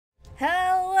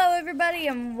everybody,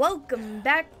 and welcome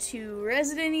back to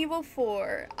Resident Evil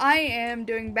 4. I am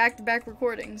doing back-to-back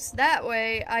recordings. That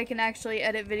way, I can actually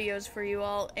edit videos for you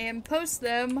all and post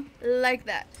them like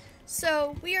that.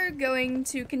 So, we are going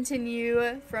to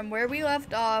continue from where we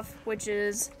left off, which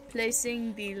is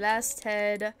placing the last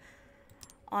head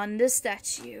on the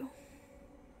statue.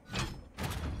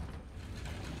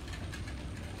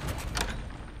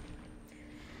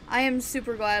 I am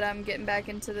super glad I'm getting back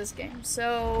into this game,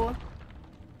 so...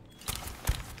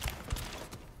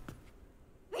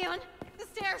 Leon, the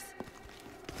stairs!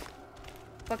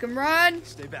 Fucking run!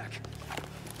 Stay back.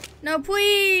 No,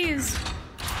 please!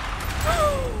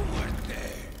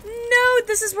 No,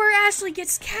 this is where Ashley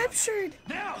gets captured!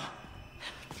 Now!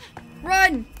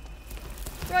 Run!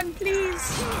 Run, please!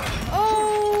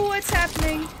 Oh, what's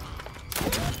happening?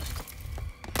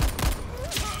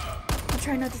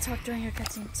 Try not to talk during your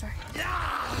cutscene, sorry.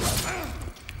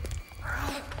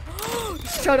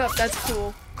 Shut up, that's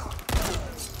cool.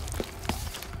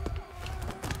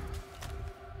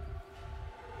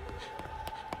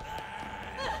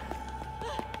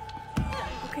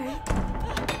 Okay.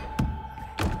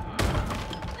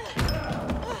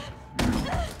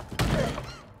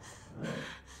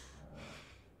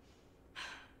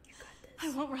 I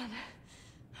won't run.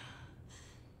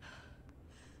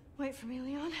 Wait for me,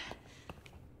 Leon.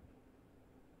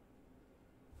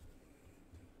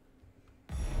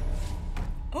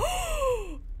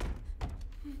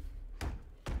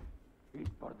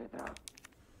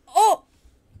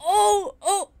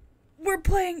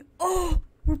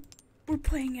 We're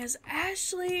playing as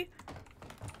Ashley.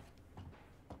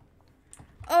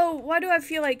 Oh, why do I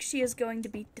feel like she is going to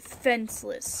be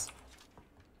defenseless?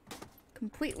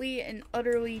 Completely and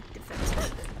utterly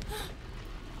defenseless.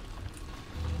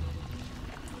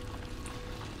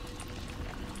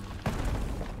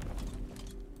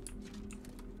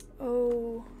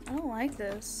 Oh, I don't like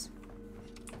this.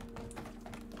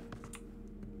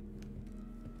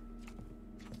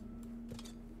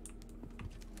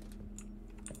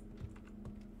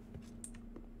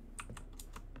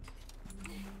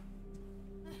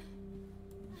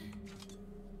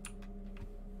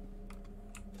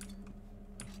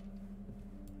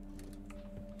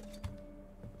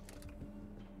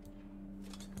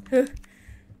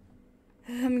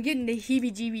 I'm getting the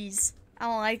heebie-jeebies. I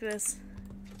don't like this.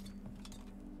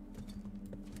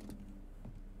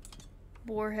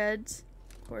 Warheads,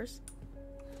 of course.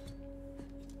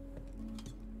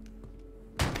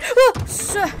 Oh,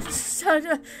 shut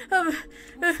up. Don't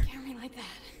scare me like that.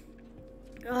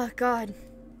 Oh, God.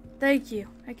 Thank you.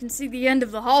 I can see the end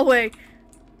of the hallway.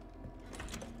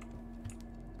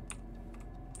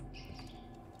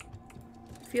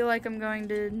 I feel like I'm going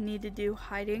to need to do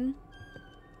hiding.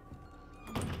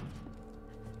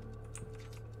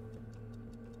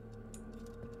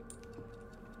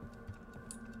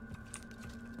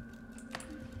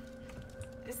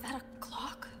 Is that a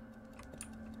clock?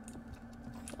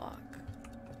 Clock.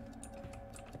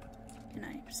 Can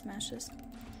I smash this?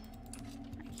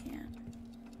 I can't.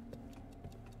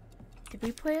 Did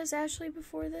we play as Ashley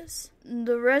before this?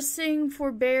 The resting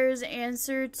forbears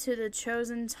answer to the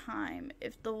chosen time.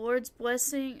 If the Lord's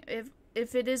blessing,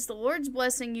 if it is the Lord's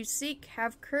blessing you seek,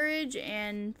 have courage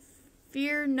and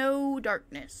fear no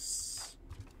darkness.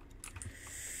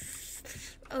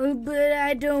 Oh, but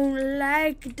I don't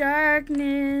like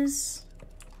darkness.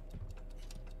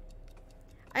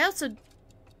 I also...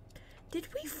 Did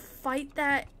we fight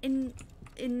that in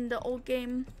the old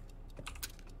game?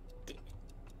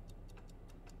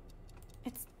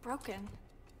 It's broken.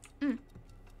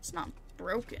 It's not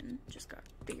broken. Just got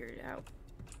figured out.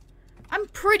 I'm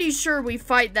pretty sure we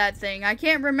fight that thing. I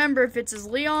can't remember if it's as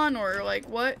Leon or like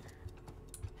what.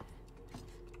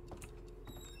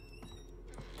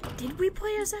 Did we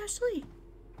play as Ashley?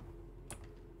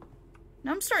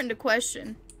 Now I'm starting to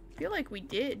question. I feel like we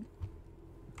did.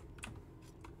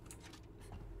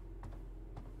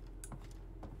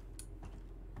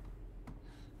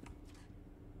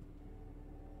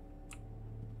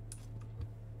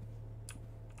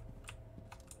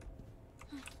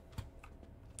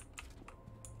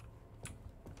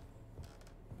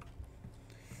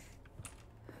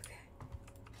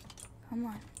 Come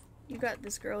on. You got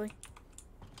this, girly.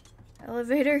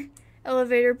 Elevator.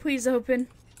 Elevator, please open.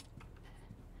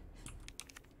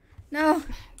 No.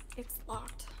 It's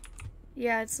locked.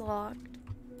 Yeah, it's locked.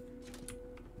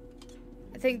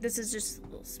 I think this is just a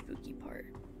little spooky part.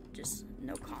 Just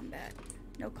no combat.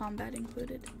 No combat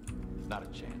included. Not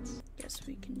a chance. Guess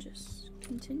we can just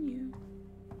continue.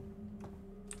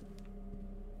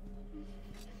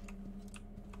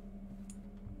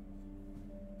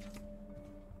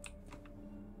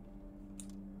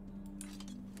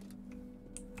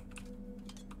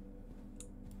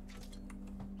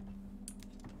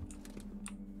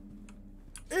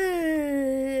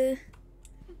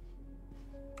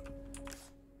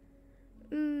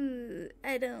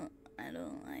 I don't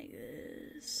like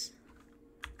this.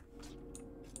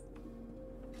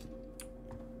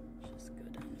 Just go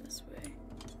down this way.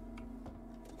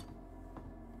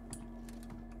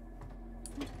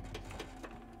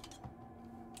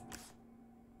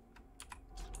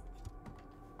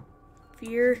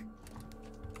 Fear.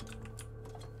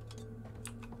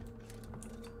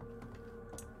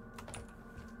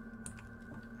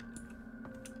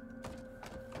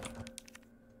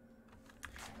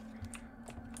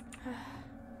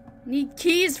 Need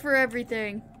keys for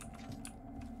everything.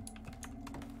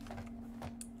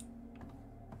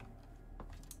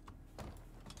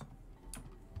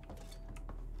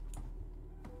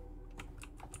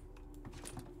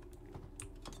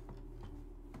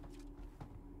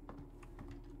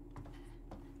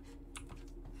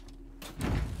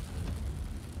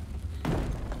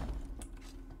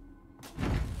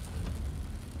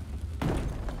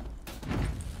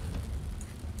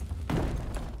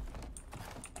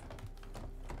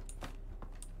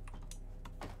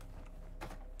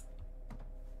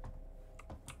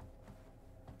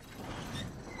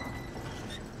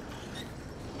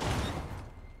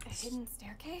 Hidden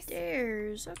staircase?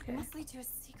 Stairs, okay. It must lead to a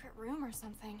secret room or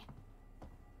something.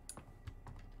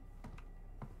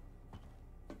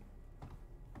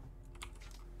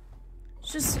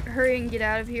 Just hurry and get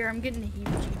out of here. I'm getting the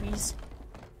heebie-jeebies.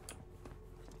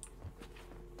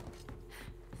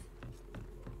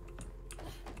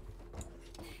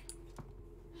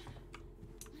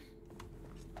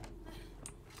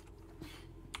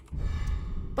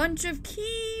 Bunch of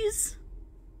keys.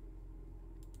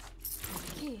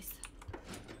 Keys.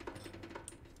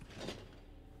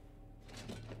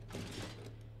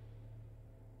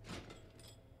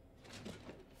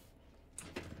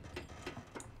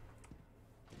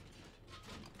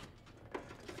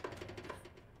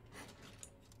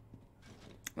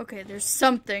 Okay, there's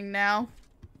something now.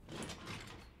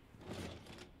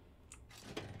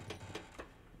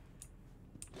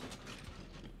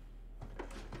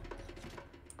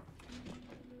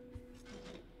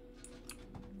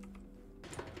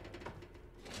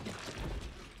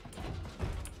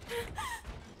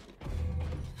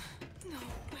 No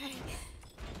way.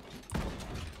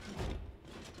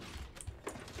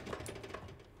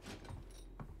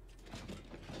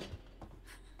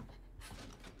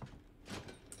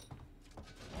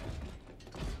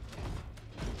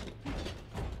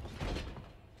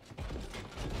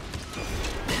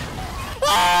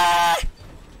 Ah!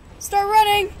 Start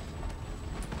running!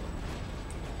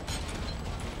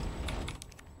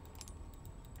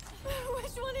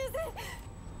 Which one is it?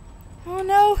 Oh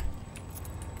no!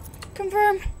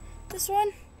 Confirm. This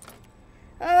one?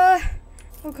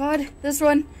 Oh god. This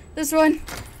one. This one.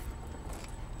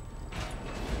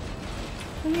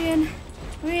 Let me in.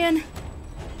 Let me in.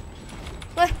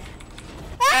 What?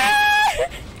 Ah!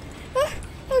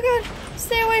 Oh god.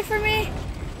 Stay away from me.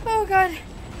 Oh god.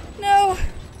 No.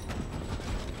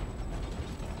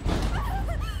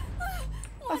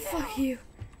 Oh, fuck you.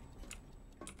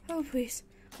 Oh, please.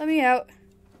 Let me out.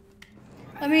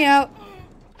 Let me out.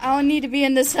 I don't need to be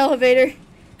in this elevator.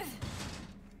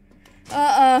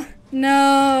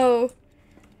 No.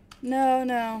 No,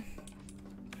 no.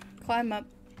 Climb up.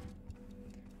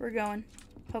 We're going.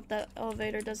 Hope that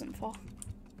elevator doesn't fall.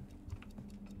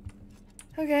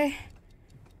 Okay.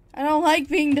 I don't like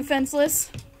being defenseless.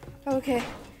 Okay.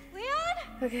 Leon?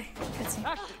 Okay. Cutscene.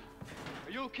 Ashley,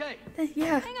 are you okay?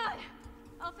 Yeah. Hang on.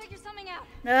 I'll figure something out.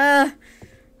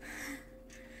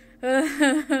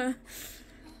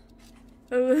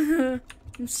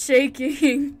 I'm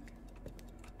shaking.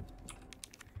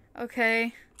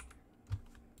 Okay.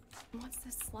 What's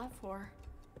this slot for?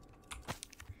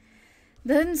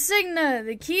 The insignia!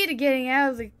 The key to getting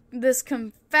out of this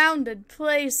confounded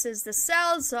place is the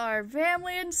Salazar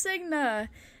family insignia.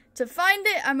 To find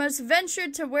it, I must venture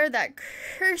to where that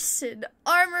cursed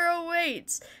armor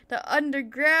awaits. The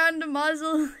underground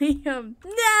mausoleum.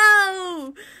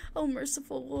 No! Oh,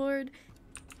 merciful Lord.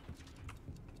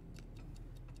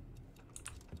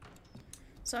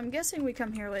 So I'm guessing we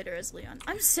come here later as Leon.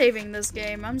 I'm saving this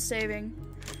game. I'm saving.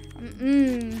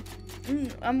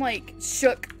 I'm like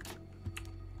shook.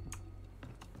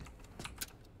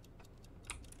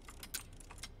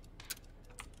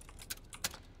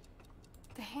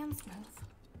 The hands move.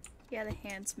 Yeah, the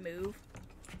hands move.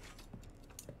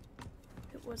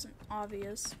 It wasn't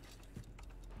obvious.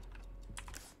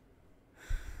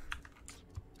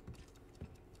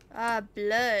 Ah,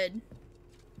 blood.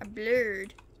 I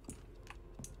blurred.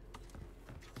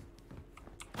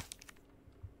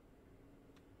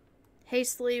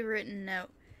 Hastily written note.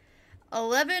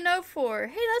 11:04.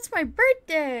 Hey, that's my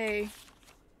birthday.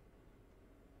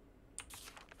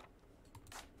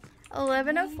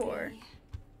 11:04.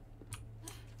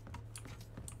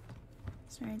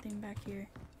 Is there anything back here?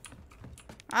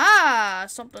 Ah,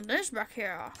 something is back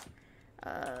here.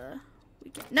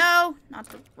 We can, no, not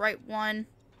the right one.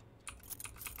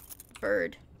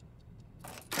 Bird.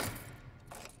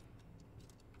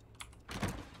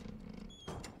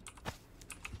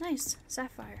 Nice,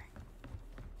 sapphire.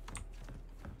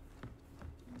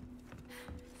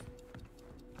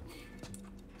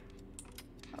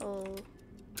 Oh.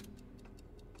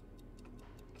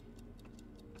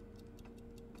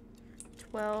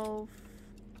 $12.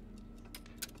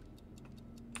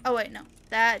 Oh wait, no.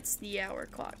 That's the hour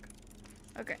clock.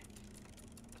 Okay.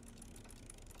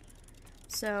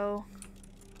 So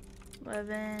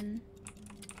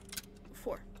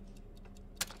 11:04.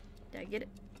 Did I get it?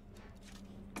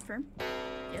 Confirm?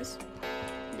 Yes.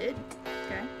 Did.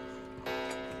 Okay.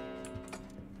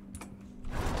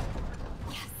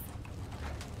 Yes.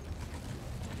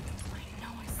 I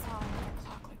know I saw another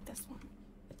clock like this one.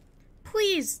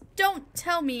 Please don't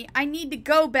tell me I need to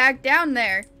go back down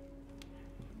there.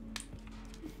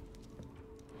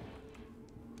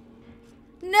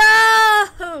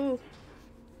 No!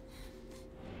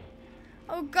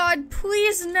 Oh God,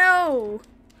 please no!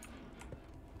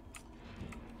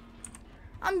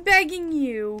 I'm begging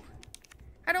you.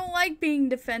 I don't like being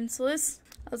defenseless.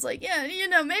 I was like, yeah, you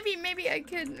know, maybe I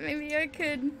could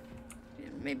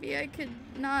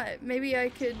not. Maybe I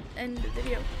could end the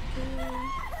video.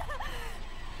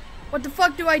 What the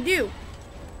fuck do I do?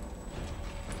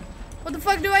 What the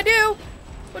fuck do I do?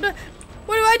 What do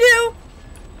I do?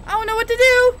 I don't know what to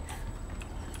do.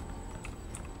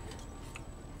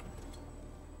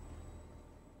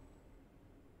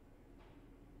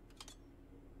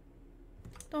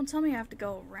 Don't tell me I have to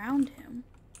go around him.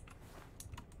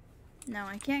 No,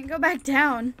 I can't go back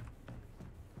down.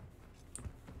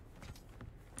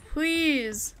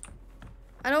 Please.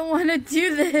 I don't want to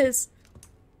do this.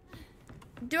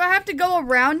 Do I have to go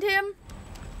around him?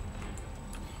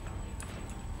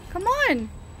 Come on.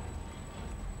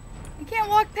 I can't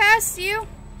walk past you.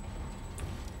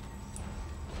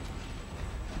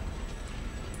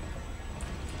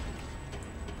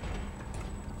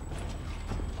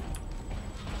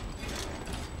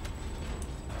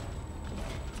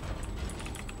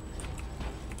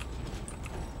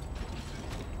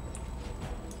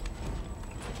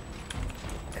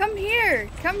 Come here,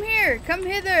 come here, come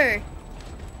hither.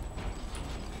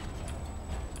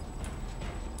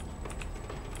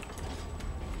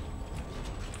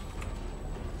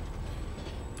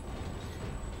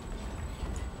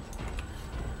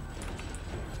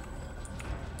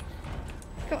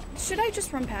 Come on. Should I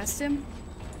just run past him?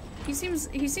 He seems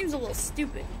a little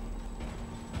stupid.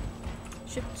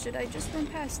 Should I just run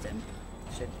past him?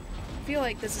 I feel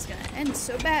like this is gonna end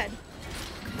so bad.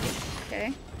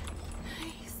 Okay.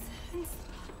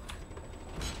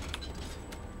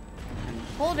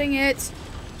 Holding it.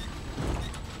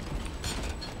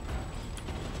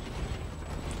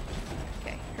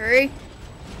 Okay, hurry.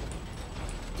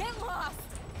 Get lost.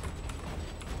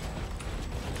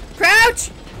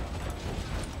 Crouch!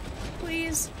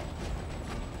 Please.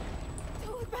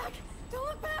 Don't look back. Don't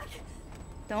look back.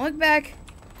 Don't look back.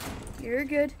 You're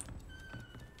good.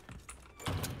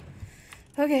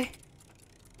 Okay.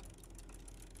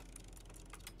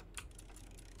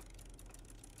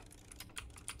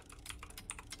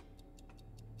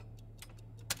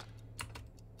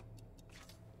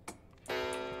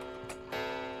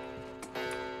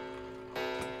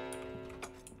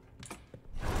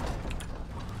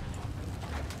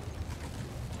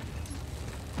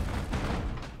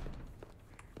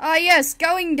 Ah, yes,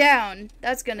 going down.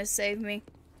 That's gonna save me.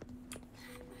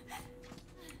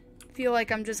 Feel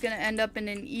like I'm just gonna end up in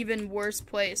an even worse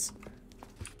place.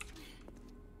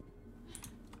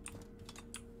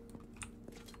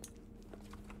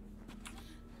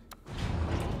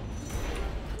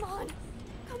 Come on.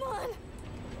 Come on.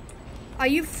 Are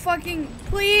you fucking...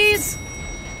 Please?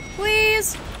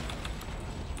 Please?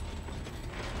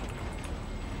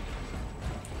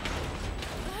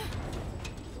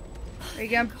 Are you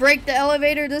gonna break the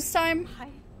elevator this time? I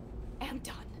am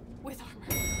done with armor.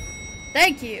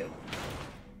 Thank you.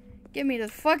 Get me the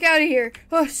fuck out of here.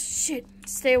 Oh, shit.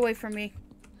 Stay away from me.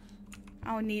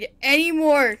 I don't need any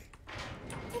more.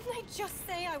 Didn't I just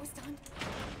say I was done?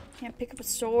 Can't pick up a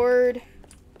sword.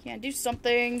 Can't do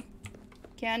something.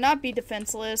 Cannot be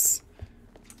defenseless.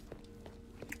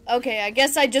 Okay, I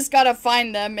guess I just gotta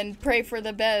find them and pray for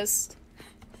the best.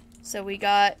 So we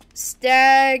got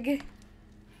stag,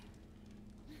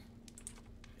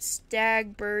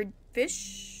 bird,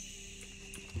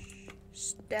 fish,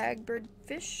 stag, bird,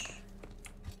 fish.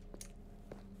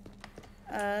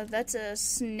 That's a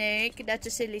snake. That's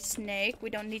a silly snake. We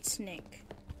don't need snake.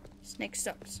 Snake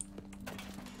sucks.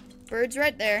 Bird's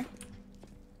right there.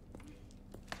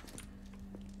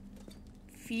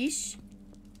 Fish.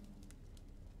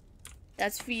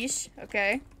 That's fish.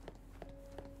 Okay.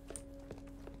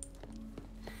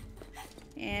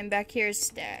 And back here is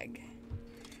stag.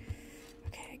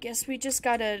 Okay, I guess we just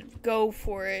gotta go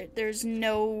for it. There's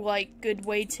no, like, good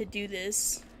way to do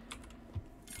this.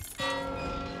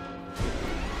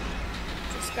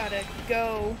 Just gotta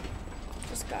go.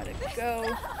 Just gotta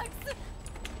go.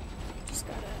 Just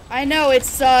gotta... I know it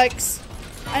sucks.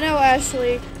 I know,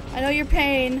 Ashley. I know your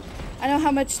pain. I know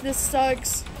how much this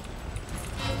sucks.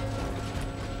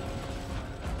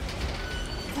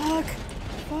 Fuck.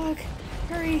 Fuck.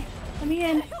 Hurry. Let me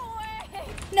in.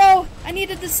 No! I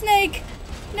needed the snake!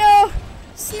 No!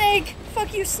 Snake!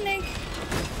 Fuck you, snake!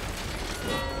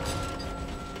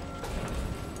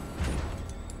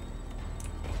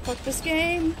 Fuck this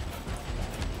game.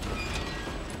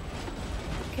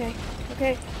 Okay.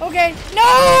 Okay. Okay.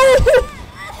 No!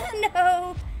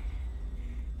 No!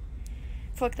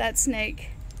 Fuck that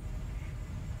snake.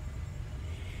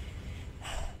 I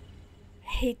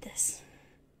hate this.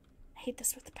 I hate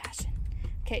this with a passion.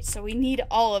 Okay, so we need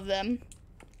all of them.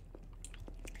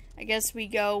 I guess we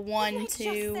go 1,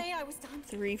 2,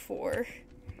 3, 4.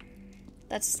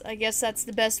 I guess that's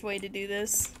the best way to do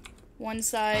this. One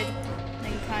side,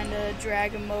 then kind of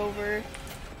drag them over.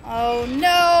 Oh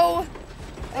no!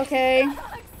 Okay.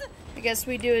 I guess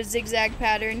we do a zigzag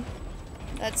pattern.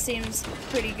 That seems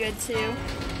pretty good too.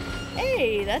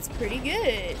 Hey, that's pretty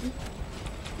good.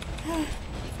 I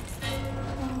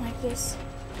don't like this.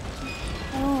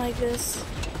 I don't like this.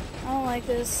 I don't like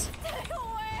this.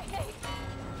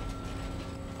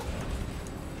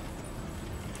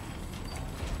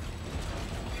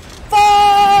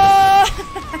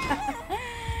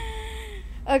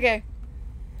 Okay.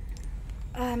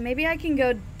 Maybe I can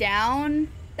go down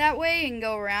that way and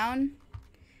go around.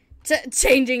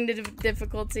 Changing the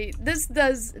difficulty. This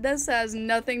has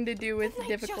nothing to do with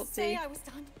difficulty.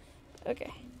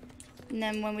 Okay. And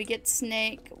then when we get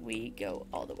snake, we go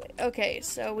all the way. Okay,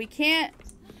 so we can't...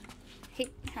 I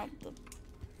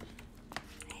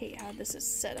hate how this is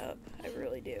set up. I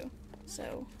really do.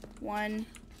 So, 1,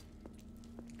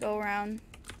 go around,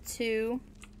 2,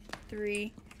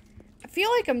 3. I feel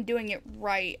like I'm doing it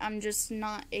right. I'm just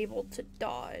not able to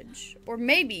dodge. Or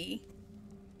maybe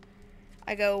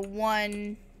I go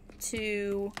 1,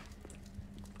 2,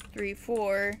 3,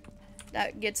 4.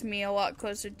 That gets me a lot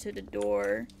closer to the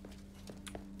door.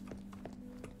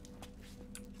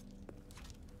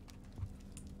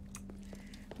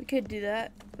 We could do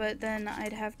that, but then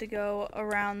I'd have to go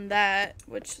around that,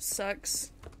 which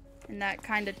sucks. And that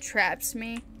kind of traps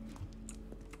me.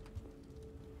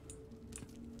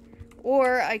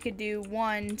 Or I could do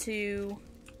 1, 2...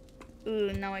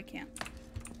 Ooh, no I can't.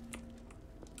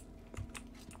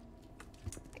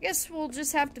 I guess we'll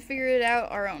just have to figure it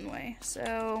out our own way.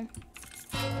 So...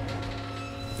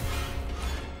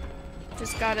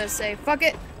 just gotta say, fuck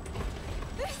it!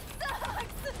 This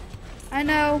sucks. I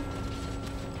know.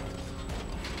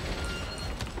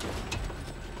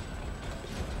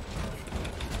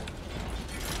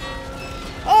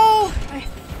 Oh! I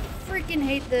freaking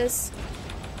hate this.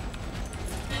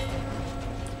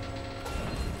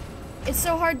 It's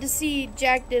so hard to see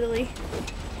Jack Diddley.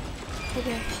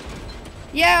 Okay.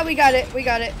 Yeah, we got it. We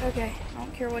got it. Okay. I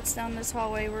don't care what's down this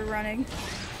hallway we're running.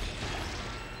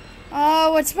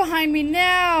 Oh, what's behind me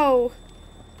now?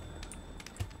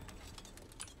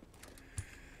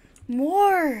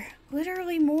 More.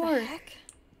 Literally more. The heck?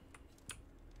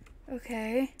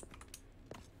 Okay.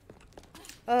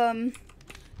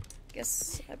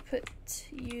 Guess I put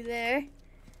you there.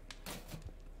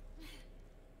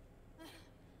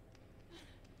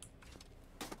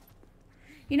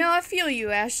 You know, I feel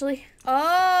you, Ashley.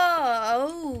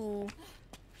 Oh.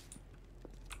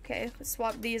 Okay, let's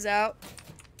swap these out.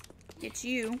 Get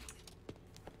you.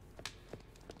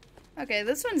 Okay,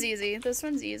 this one's easy. This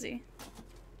one's easy.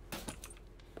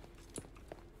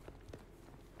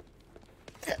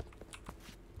 There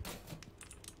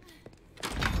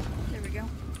we go.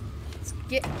 Let's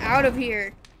get out of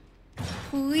here.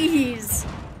 Please.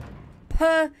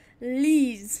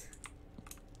 Please.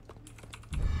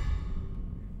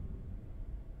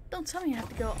 Don't tell me I have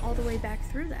to go all the way back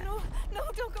through that. No, no,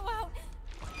 don't go out.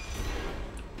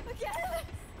 Again,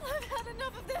 I've had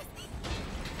enough of this.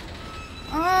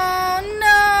 Oh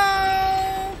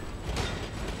no!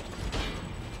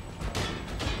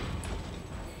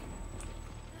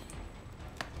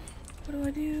 What do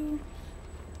I do?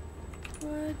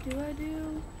 What do I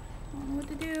do? I don't know what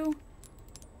to do.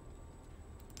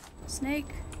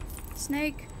 Snake.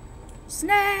 Snake.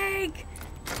 Snake!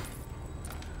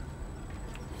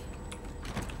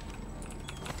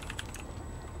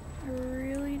 I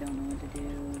really don't know what to do.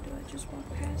 Do I just walk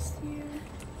past you?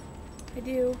 I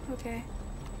do. Okay.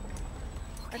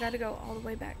 I gotta go all the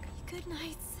way back. Good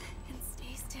nights and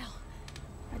stay still.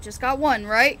 I just got one,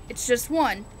 right? It's just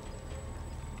one.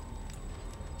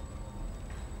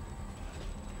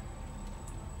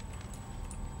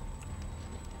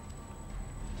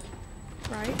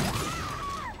 Right.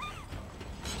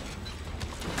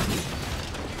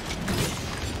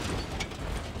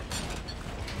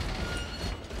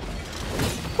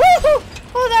 Woohoo!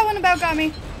 Oh, that one about got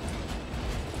me.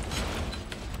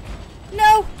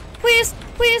 No! Please!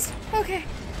 Please! Okay.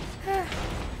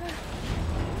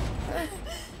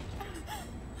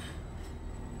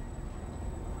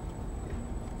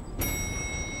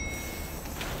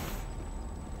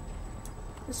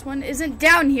 This one isn't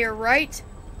down here, right?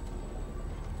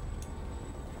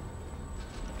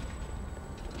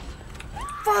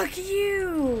 Fuck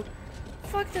you!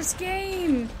 Fuck this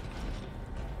game!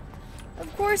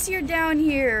 Of course you're down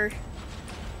here.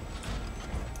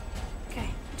 Okay,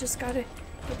 just gotta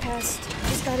get past.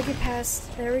 Just gotta get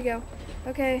past. There we go.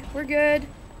 Okay, we're good.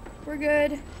 We're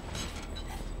good.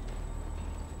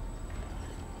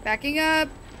 Backing up.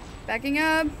 Backing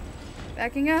up.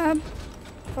 Backing up.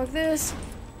 Fuck this.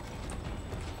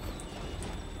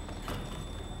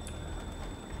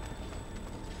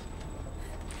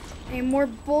 Any more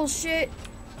bullshit?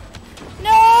 No!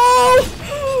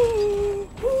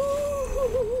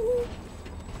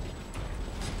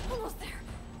 Almost there.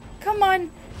 Come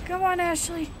on. Come on,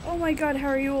 Ashley. Oh my god, how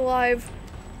are you alive?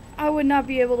 I would not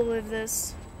be able to live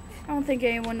this. I don't think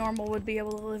anyone normal would be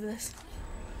able to live this.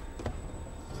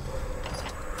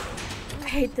 I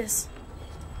hate this.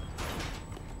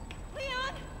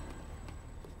 Leon!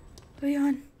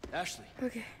 Leon. Ashley,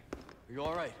 Okay. are you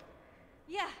all right?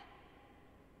 Yeah.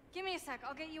 Give me a sec.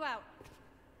 I'll get you out.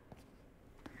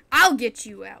 I'll get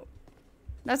you out.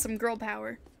 That's some girl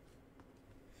power.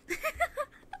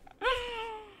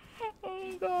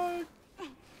 Oh god.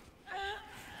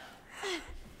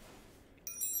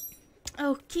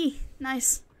 Oh, key.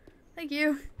 Nice. Thank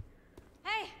you.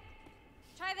 Hey!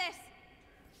 Try this.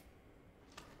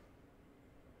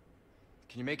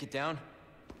 Can you make it down?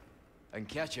 I can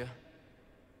catch you.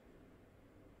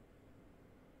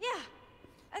 Yeah,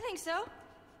 I think so.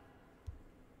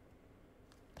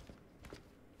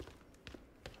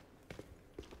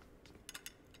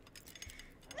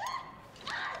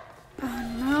 Oh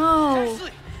no.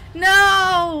 Ashley!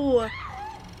 No!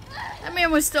 That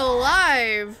man was still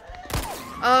alive.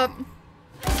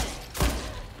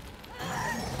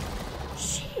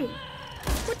 Shit.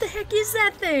 What the heck is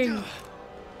that thing?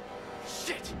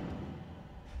 Shit!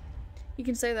 You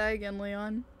can say that again,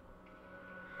 Leon.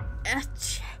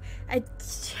 A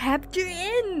chapter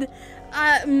end.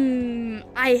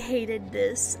 I hated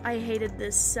this. I hated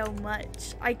this so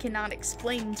much. I cannot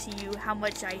explain to you how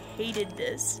much I hated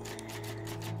this.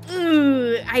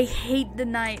 I hate the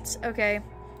nights. Okay.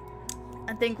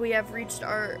 I think we have reached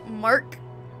our mark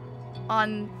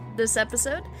on this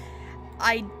episode.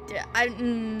 I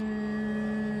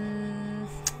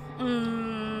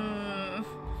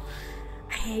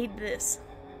hate this.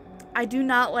 I do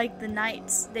not like the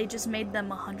nights. They just made them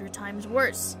 100 times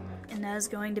worse. And that is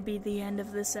going to be the end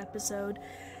of this episode.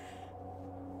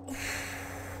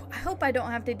 I hope I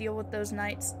don't have to deal with those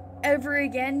nights ever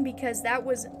again, because that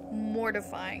was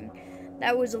mortifying.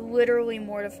 That was literally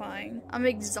mortifying. I'm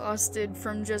exhausted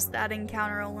from just that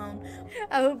encounter alone.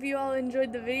 I hope you all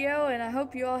enjoyed the video, and I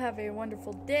hope you all have a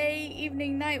wonderful day,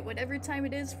 evening, night, whatever time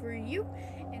it is for you.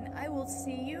 And I will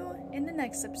see you in the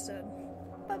next episode.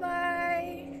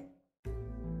 Bye-bye.